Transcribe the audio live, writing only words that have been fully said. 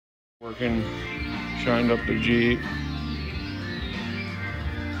Working, shined up the Jeep.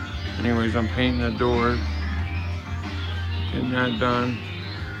 Anyways, I'm painting the door, getting that done.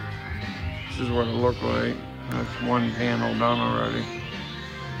 This is what it looked like. That's one panel done already.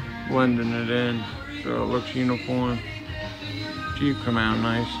 Blending it in so it looks uniform. Jeep come out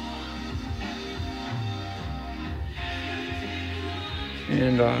nice.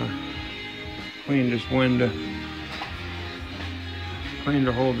 And cleaned this window. Cleaned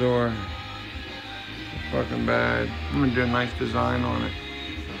the whole door. It's fucking bad. I'm gonna do a nice design on it.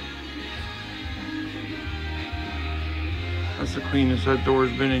 That's the cleanest that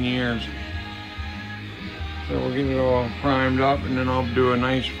door's been in years. So we'll get it all primed up and then I'll do a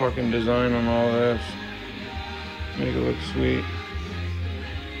nice fucking design on all this. Make it look sweet.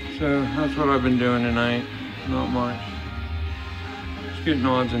 So that's what I've been doing tonight. Not much. Just getting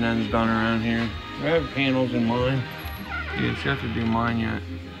odds and ends done around here. I have panels in mind. Yeah, she have to do mine yet.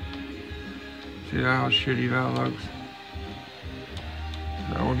 See how shitty that looks?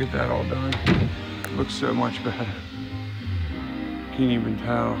 So we'll get that all done. Looks so much better. Can't even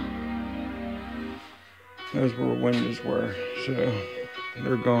tell. Those were windows were, so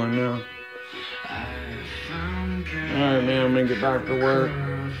they're gone now. Alright man, I'm gonna get back to work.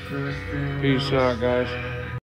 Peace out guys.